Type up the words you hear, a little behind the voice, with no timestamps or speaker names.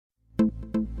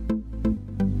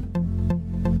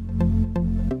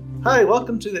Hi,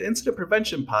 welcome to the Incident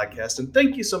Prevention Podcast, and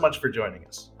thank you so much for joining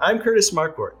us. I'm Curtis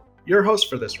Marquardt, your host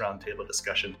for this roundtable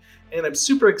discussion, and I'm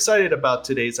super excited about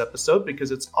today's episode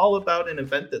because it's all about an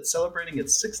event that's celebrating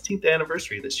its 16th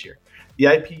anniversary this year, the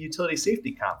IP Utility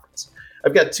Safety Conference.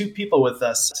 I've got two people with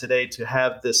us today to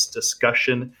have this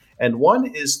discussion, and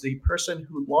one is the person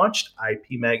who launched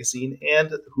IP Magazine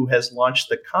and who has launched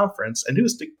the conference and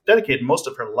who's dedicated most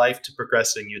of her life to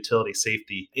progressing utility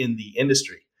safety in the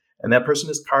industry. And that person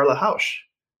is Carla Hausch.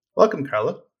 Welcome,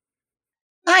 Carla.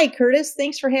 Hi, Curtis.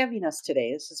 Thanks for having us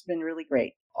today. This has been really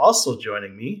great. Also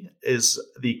joining me is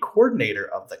the coordinator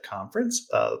of the conference,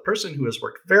 the person who has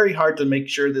worked very hard to make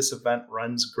sure this event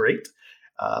runs great,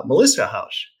 Melissa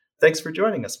Hausch. Thanks for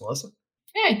joining us, Melissa.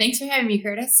 Yeah, thanks for having me,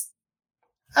 Curtis.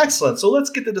 Excellent. So let's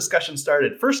get the discussion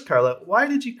started. First, Carla, why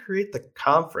did you create the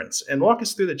conference? And walk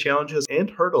us through the challenges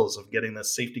and hurdles of getting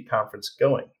this safety conference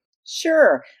going.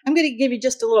 Sure. I'm going to give you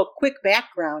just a little quick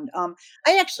background.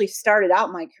 I actually started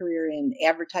out my career in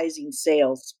advertising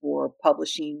sales for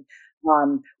publishing,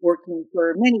 working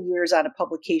for many years on a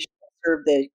publication that served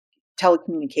the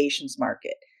telecommunications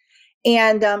market.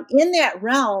 And in that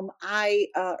realm, I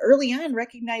early on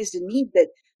recognized a need that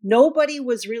nobody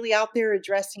was really out there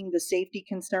addressing the safety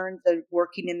concerns of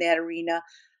working in that arena,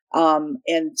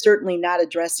 and certainly not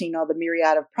addressing all the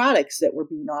myriad of products that were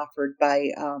being offered by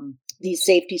these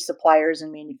safety suppliers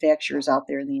and manufacturers out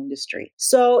there in the industry.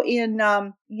 So in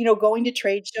going to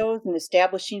trade shows and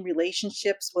establishing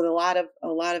relationships with a lot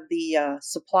of the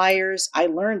suppliers, I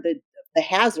learned that the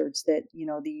hazards that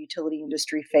the utility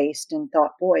industry faced, and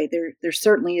thought, boy, there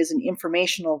certainly is an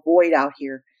informational void out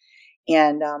here,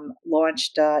 and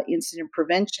launched Incident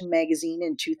Prevention Magazine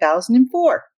in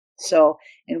 2004. So,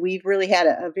 and we've really had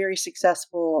a very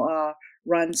successful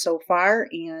run so far.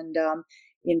 And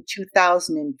in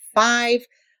 2005,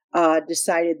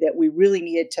 decided that we really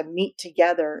needed to meet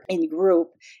together in group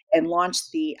and launch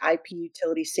the IP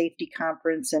Utility Safety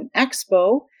Conference and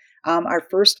Expo. Our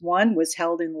first one was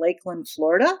held in Lakeland,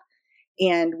 Florida,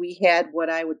 and we had what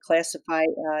I would classify,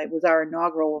 it was our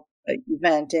inaugural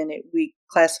event, and we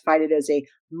classified it as a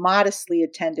modestly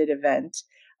attended event.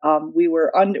 We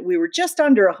were just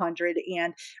under 100,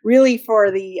 and really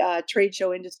for the trade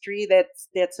show industry,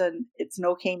 it's an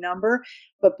okay number.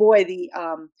 But boy,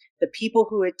 the people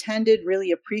who attended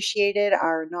really appreciated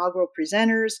our inaugural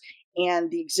presenters,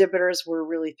 and the exhibitors were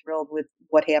really thrilled with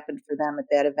what happened for them at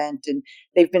that event, and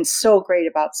they've been so great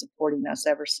about supporting us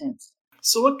ever since.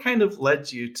 So, what kind of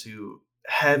led you to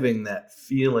having that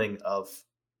feeling of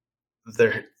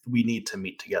we need to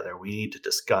meet together, we need to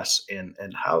discuss, and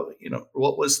how,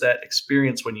 what was that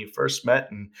experience when you first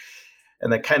met, and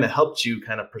that kind of helped you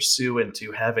kind of pursue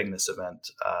into having this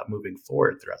event moving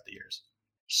forward throughout the years?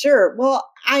 Sure. Well,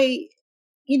 I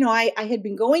had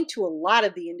been going to a lot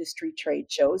of the industry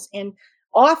trade shows, and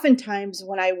oftentimes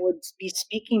when I would be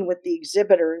speaking with the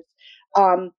exhibitors,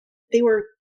 they were,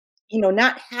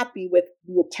 not happy with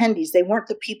the attendees. They weren't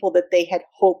the people that they had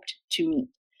hoped to meet.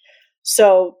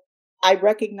 So I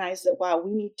recognized that, wow,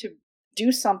 we need to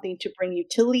do something to bring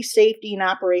utility safety and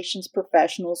operations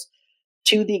professionals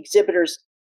to the exhibitors,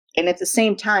 and at the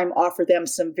same time offer them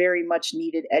some very much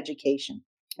needed education.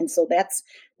 And so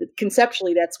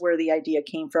conceptually, that's where the idea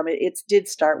came from. It did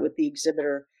start with the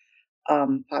exhibitor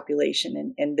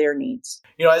population and their needs.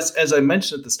 As I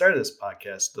mentioned at the start of this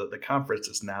podcast, the conference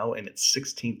is now in its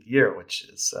 16th year, which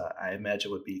is, I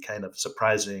imagine, would be kind of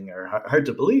surprising or hard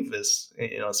to believe. As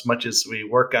much as we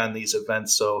work on these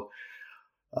events so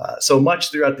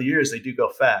much throughout the years, they do go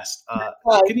fast.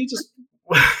 Can you just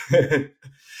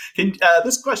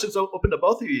this question's open to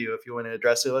both of you if you want to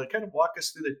address it. Kind of walk us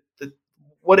through the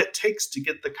what it takes to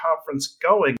get the conference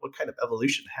going. What kind of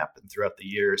evolution happened throughout the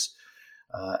years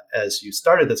as you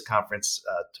started this conference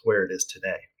to where it is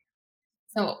today?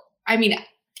 So,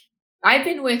 I've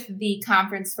been with the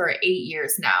conference for 8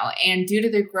 years now, and due to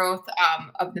the growth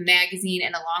of the magazine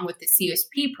and along with the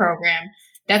CSP program,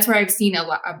 that's where I've seen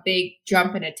a big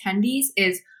jump in attendees.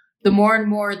 Is the more and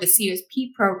more the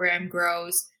CSP program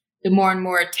grows, the more and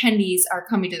more attendees are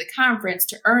coming to the conference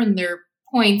to earn their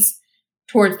points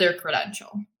towards their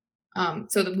credential.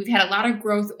 So that we've had a lot of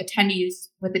growth with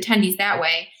attendees that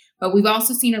way, but we've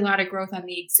also seen a lot of growth on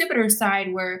the exhibitor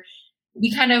side, where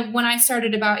we when I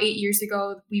started about 8 years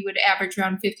ago, we would average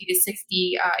around 50 to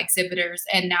 60 exhibitors,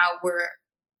 and now we're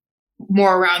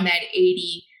more around that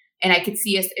 80. And I could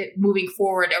see us moving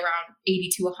forward around 80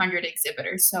 to 100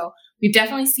 exhibitors. So we've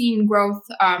definitely seen growth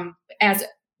as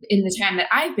in the time that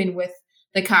I've been with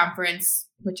the conference,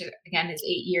 which again is 8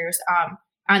 years,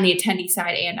 on the attendee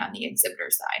side and on the exhibitor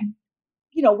side.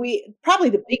 We probably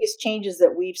the biggest changes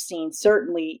that we've seen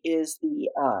certainly is the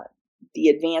the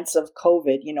advance of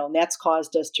COVID, and that's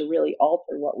caused us to really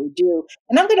alter what we do.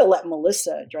 And I'm going to let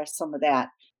Melissa address some of that.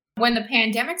 When the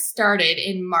pandemic started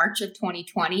in March of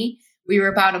 2020, we were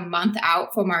about a month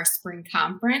out from our spring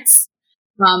conference.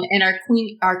 And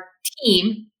our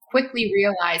team quickly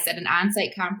realized that an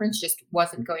on-site conference just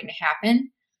wasn't going to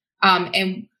happen.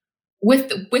 And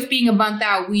with being a month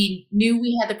out, we knew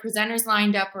we had the presenters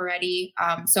lined up already.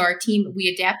 So our team, we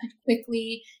adapted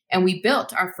quickly and we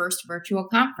built our first virtual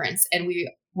conference, and we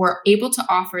were able to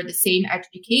offer the same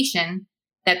education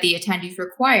that the attendees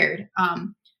required.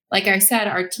 Like I said,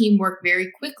 our team worked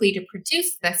very quickly to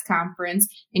produce this conference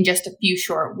in just a few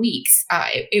short weeks.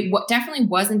 It definitely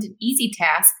wasn't an easy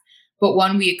task, but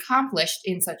one we accomplished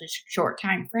in such a short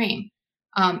time frame.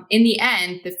 In the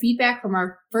end, the feedback from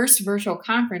our first virtual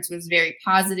conference was very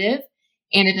positive,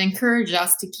 and it encouraged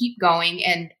us to keep going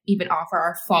and even offer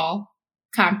our fall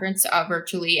conference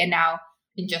virtually. And now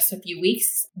in just a few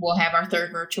weeks, we'll have our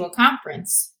third virtual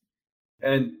conference.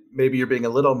 And maybe you're being a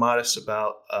little modest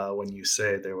about when you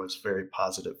say there was very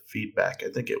positive feedback. I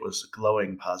think it was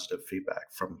glowing positive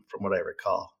feedback from what I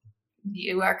recall.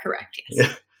 You are correct,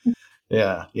 yes.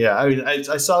 Yeah. I mean,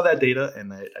 I saw that data,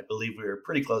 and I believe we were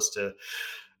pretty close to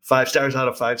 5 stars out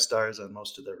of 5 stars on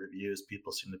most of the reviews.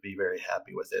 People seem to be very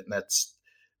happy with it, and that's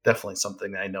definitely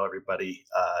something that I know everybody,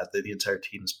 the entire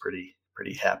team is pretty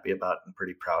happy about and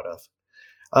pretty proud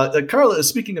of. Carla,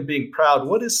 speaking of being proud,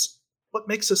 what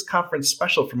makes this conference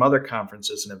special from other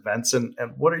conferences and events, and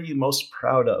what are you most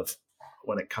proud of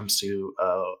when it comes to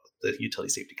the Utility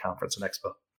Safety Conference and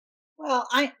Expo? Well,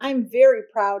 I'm very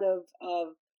proud of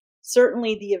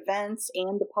certainly the events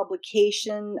and the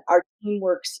publication. Our team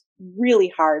works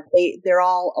really hard. They're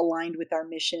all aligned with our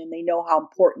mission, and they know how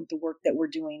important the work that we're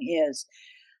doing is.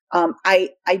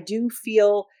 I do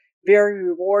feel very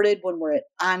rewarded when we're at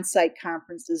on-site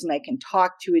conferences and I can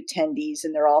talk to attendees,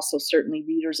 and they're also certainly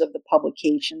readers of the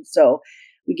publication. So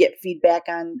we get feedback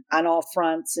on all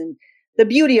fronts. And the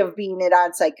beauty of being at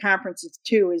on-site conferences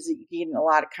too is that you get a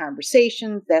lot of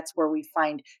conversations. That's where we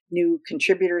find new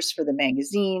contributors for the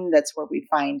magazine. That's where we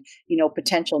find,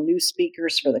 potential new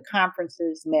speakers for the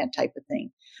conferences and that type of thing.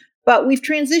 But we've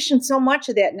transitioned so much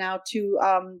of that now to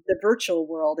the virtual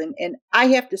world. And I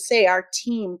have to say, our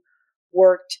team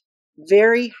worked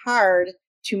very hard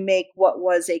to make what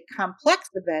was a complex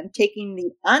event, taking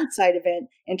the on-site event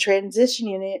and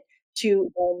transitioning it to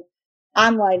an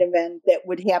online event that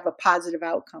would have a positive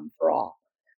outcome for all.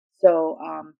 So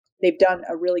they've done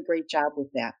a really great job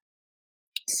with that.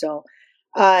 So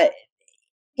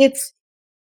it's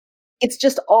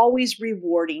just always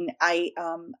rewarding. I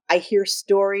hear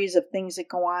stories of things that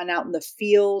go on out in the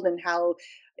field and how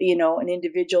an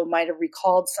individual might have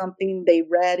recalled something they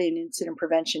read in Incident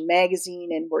Prevention magazine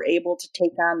and were able to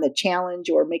take on the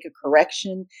challenge or make a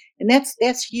correction, and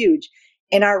that's huge.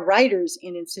 And our writers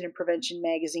in Incident Prevention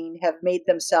magazine have made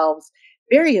themselves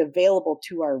very available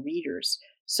to our readers.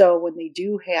 So when they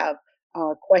do have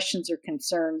questions or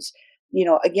concerns,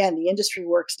 again, the industry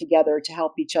works together to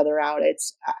help each other out.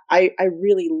 I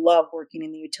really love working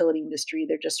in the utility industry.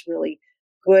 They're just really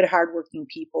good, hardworking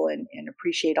people, and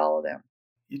appreciate all of them.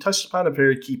 You touched upon a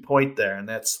very key point there, and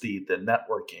that's the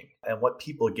networking and what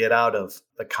people get out of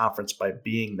the conference by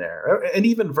being there, and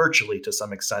even virtually to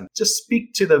some extent. Just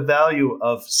speak to the value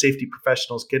of safety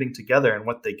professionals getting together and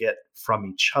what they get from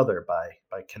each other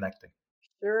by connecting.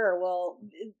 Sure. Well,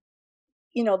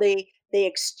 they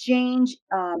exchange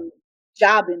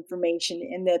job information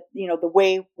in that, the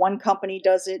way one company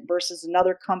does it versus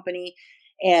another company.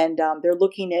 And they're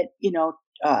looking at,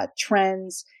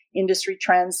 trends, industry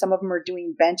trends. Some of them are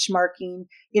doing benchmarking.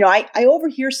 I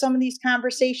overhear some of these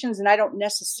conversations and I don't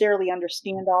necessarily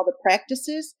understand all the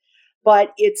practices,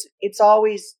 but it's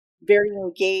always very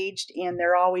engaged, and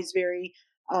they're always very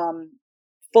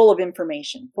full of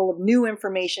information, full of new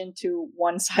information to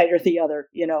one side or the other,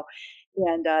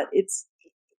 and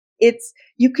it's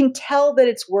you can tell that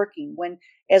it's working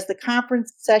as the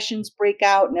conference sessions break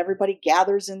out and everybody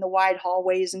gathers in the wide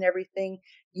hallways and everything.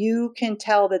 You can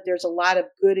tell that there's a lot of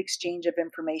good exchange of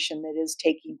information that is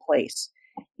taking place.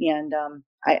 And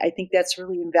I think that's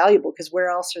really invaluable, because where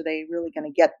else are they really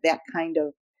going to get that kind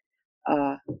of,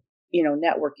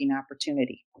 networking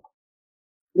opportunity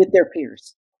with their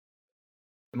peers?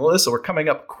 Melissa, we're coming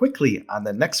up quickly on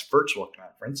the next virtual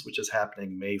conference, which is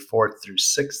happening May 4th through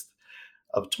 6th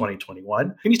of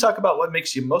 2021. Can you talk about what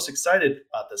makes you most excited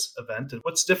about this event and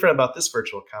what's different about this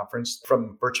virtual conference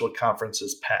from virtual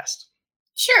conferences past?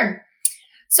 Sure.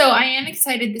 So I am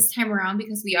excited this time around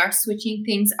because we are switching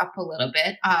things up a little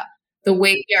bit. The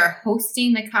way we are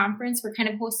hosting the conference, we're kind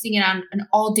of hosting it on an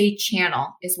all-day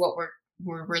channel is what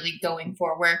we're really going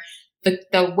for, where the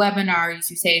webinar, as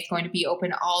you say, is going to be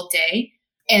open all day.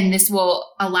 And this will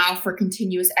allow for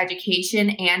continuous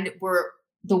education. And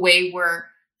the way we're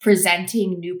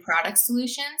presenting new product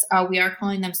solutions, we are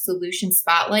calling them solution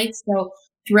spotlights. So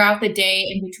throughout the day,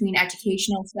 in between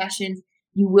educational sessions,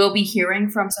 you will be hearing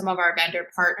from some of our vendor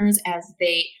partners as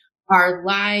they are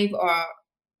live, or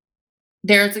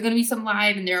there's going to be some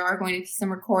live and there are going to be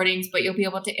some recordings, but you'll be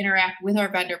able to interact with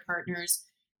our vendor partners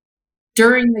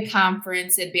during the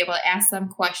conference and be able to ask them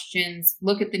questions,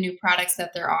 look at the new products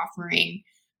that they're offering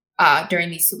during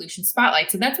these solution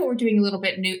spotlights. So that's what we're doing a little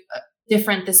bit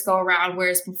different this go around.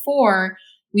 Whereas before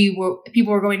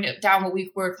people were going down what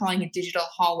we were calling a digital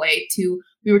hallway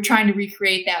we were trying to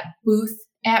recreate that booth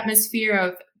atmosphere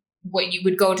of what you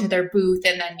would go to their booth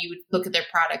and then you would look at their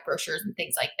product brochures and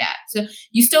things like that. So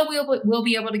you still will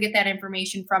be able to get that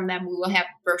information from them. We will have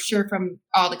a brochure from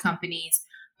all the companies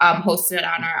hosted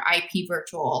on our IP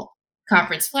virtual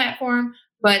conference platform.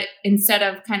 But instead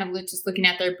of kind of just looking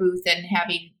at their booth and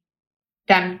having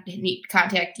them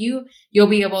contact you, you'll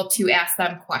be able to ask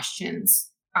them questions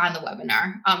on the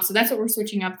webinar. So that's what we're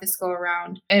switching up this go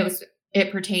around.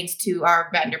 It pertains to our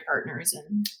vendor partners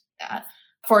and that.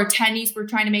 For attendees, we're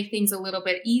trying to make things a little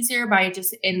bit easier by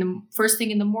just in the first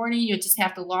thing in the morning, you'll just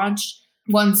have to launch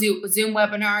one Zoom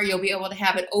webinar. You'll be able to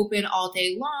have it open all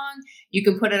day long. You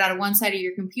can put it on one side of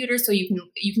your computer so you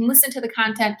can listen to the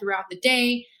content throughout the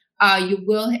day. You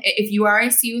will, if you are a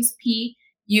CUSP,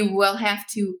 you will have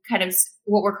to kind of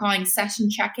what we're calling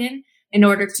session check-in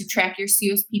order to track your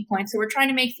CUSP points. So we're trying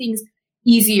to make things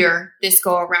easier this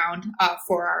go around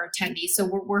for our attendees. So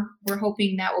we're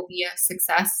hoping that will be a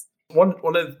success.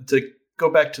 Wanted to go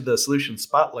back to the solution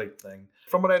spotlight thing.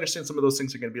 From what I understand, some of those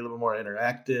things are going to be a little more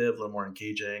interactive, a little more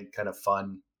engaging, kind of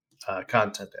fun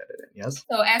content added in. Yes.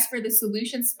 So as for the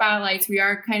solution spotlights, we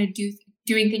are kind of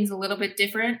doing things a little bit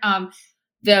different.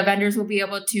 The vendors will be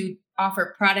able to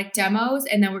offer product demos,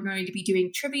 and then we're going to be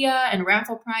doing trivia and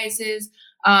raffle prizes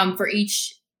for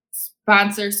each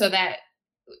sponsor, so that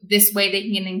this way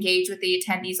they can engage with the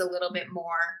attendees a little bit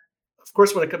more. Of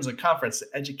course, when it comes to conference,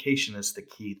 education is the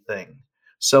key thing.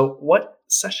 So what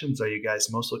sessions are you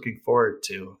guys most looking forward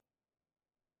to?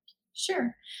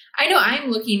 Sure. I know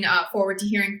I'm looking forward to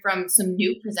hearing from some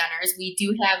new presenters. We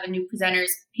do have a new presenters,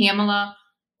 Pamela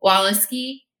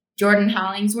Waleski, Jordan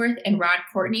Hollingsworth, and Rod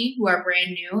Courtney, who are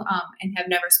brand new and have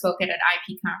never spoken at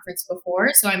IP conference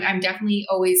before. So I'm definitely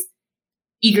always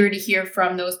eager to hear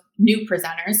from those new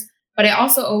presenters. But I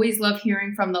also always love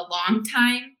hearing from the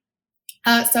longtime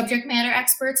subject matter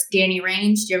experts, Danny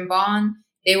Range, Jim Vaughn.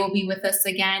 They will be with us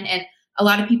again. And a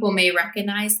lot of people may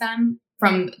recognize them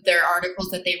from their articles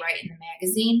that they write in the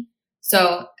magazine.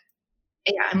 So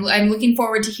yeah, I'm looking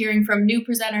forward to hearing from new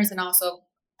presenters and also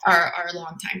our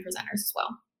longtime presenters as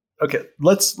well. Okay,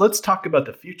 let's talk about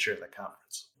the future of the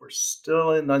conference. We're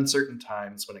still in uncertain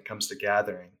times when it comes to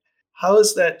gathering. How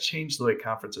has that changed the way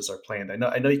conferences are planned? I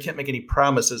know you can't make any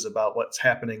promises about what's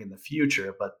happening in the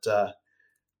future, but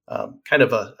kind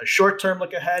of a short-term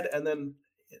look ahead, and then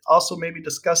also maybe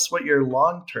discuss what your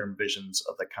long-term visions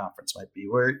of the conference might be,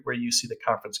 where you see the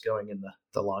conference going in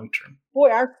the long term. Boy,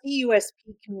 our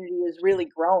CUSP community is really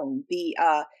growing. The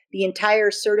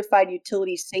entire Certified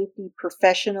Utility Safety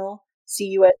Professional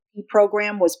CUSP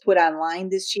program was put online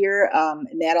this year,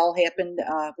 and that all happened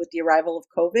with the arrival of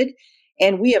COVID.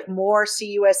 And we have more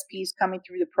CUSPs coming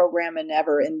through the program than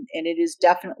ever, and it is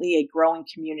definitely a growing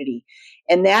community.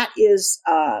 And that is,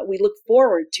 we look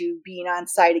forward to being on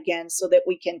site again so that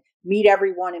we can meet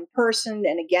everyone in person.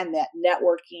 And again, that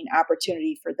networking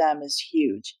opportunity for them is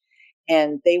huge.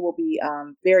 And they will be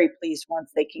very pleased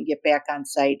once they can get back on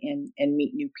site and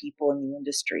meet new people in the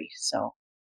industry. So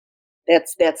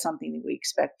that's something that we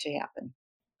expect to happen.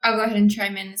 I'll go ahead and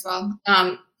chime in as well.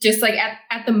 Just like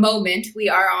at the moment, we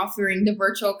are offering the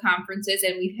virtual conferences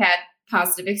and we've had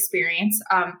positive experience.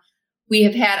 We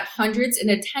have had hundreds in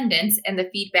attendance and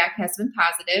the feedback has been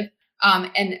positive.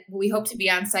 And we hope to be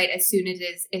on site as soon as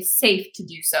it is safe to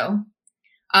do so.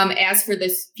 As for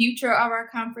the future of our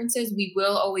conferences, we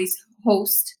will always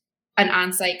host an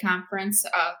on-site conference,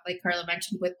 like Carla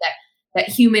mentioned, with that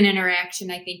human interaction.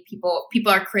 I think people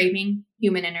are craving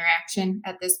human interaction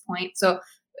at this point. So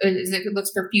as it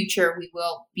looks for future, we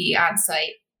will be on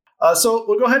site. So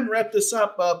we'll go ahead and wrap this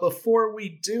up. Before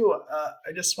we do,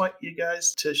 I just want you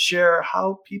guys to share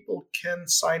how people can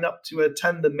sign up to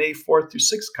attend the May 4th through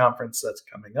 6th conference that's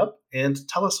coming up, and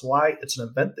tell us why it's an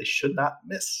event they should not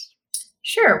miss.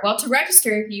 Sure. Well, to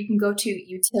register, you can go to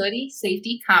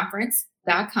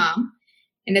utilitysafetyconference.com,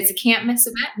 and it's a can't miss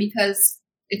event because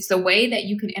it's the way that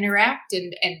you can interact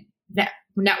and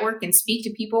network and speak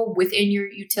to people within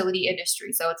your utility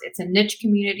industry. So it's a niche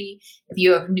community. If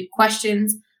you have new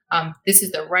questions, this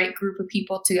is the right group of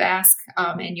people to ask,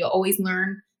 and you'll always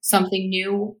learn something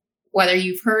new, whether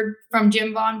you've heard from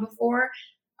Jim Vaughn before.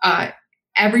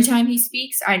 Every time he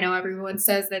speaks, I know everyone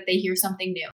says that they hear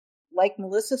something new. Like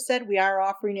Melissa said, we are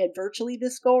offering it virtually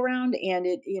this go around, and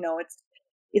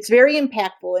it's very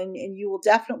impactful, and you will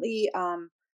definitely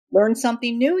learn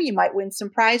something new. You might win some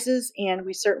prizes, and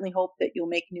we certainly hope that you'll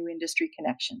make new industry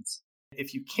connections.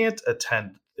 If you can't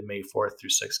attend the May 4th through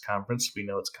 6th conference, we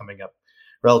know it's coming up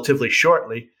relatively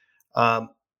shortly.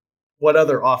 What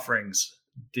other offerings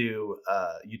do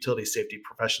utility safety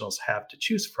professionals have to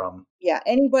choose from? Yeah,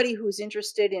 anybody who's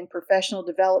interested in professional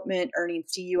development, earning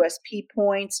CUSP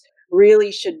points,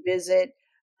 really should visit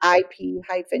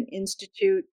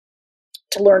IP-Institute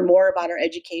to learn more about our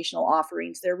educational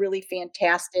offerings. They're really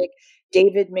fantastic.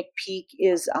 David McPeak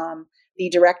is the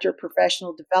Director of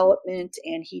Professional Development,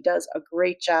 and he does a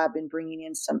great job in bringing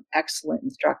in some excellent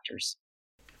instructors.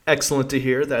 Excellent to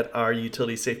hear that our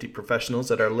utility safety professionals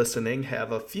that are listening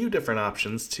have a few different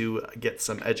options to get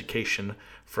some education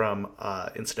from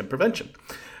incident prevention.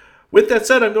 With that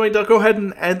said, I'm going to go ahead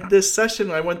and end this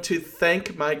session. I want to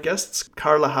thank my guests,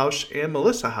 Carla Hausch and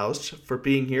Melissa Hausch, for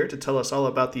being here to tell us all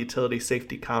about the Utility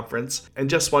Safety Conference. And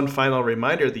just one final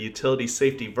reminder, the Utility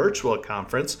Safety Virtual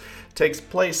Conference takes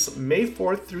place May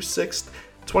 4th through 6th,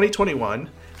 2021,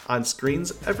 on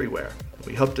screens everywhere.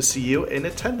 We hope to see you in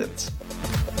attendance.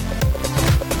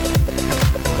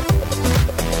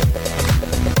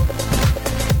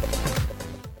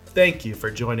 Thank you for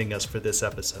joining us for this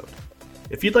episode.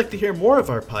 If you'd like to hear more of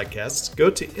our podcasts, go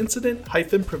to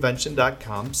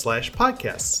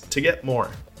incident-prevention.com/podcasts to get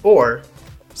more, or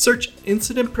search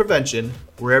Incident Prevention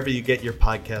wherever you get your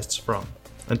podcasts from.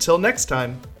 Until next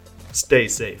time, stay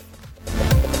safe.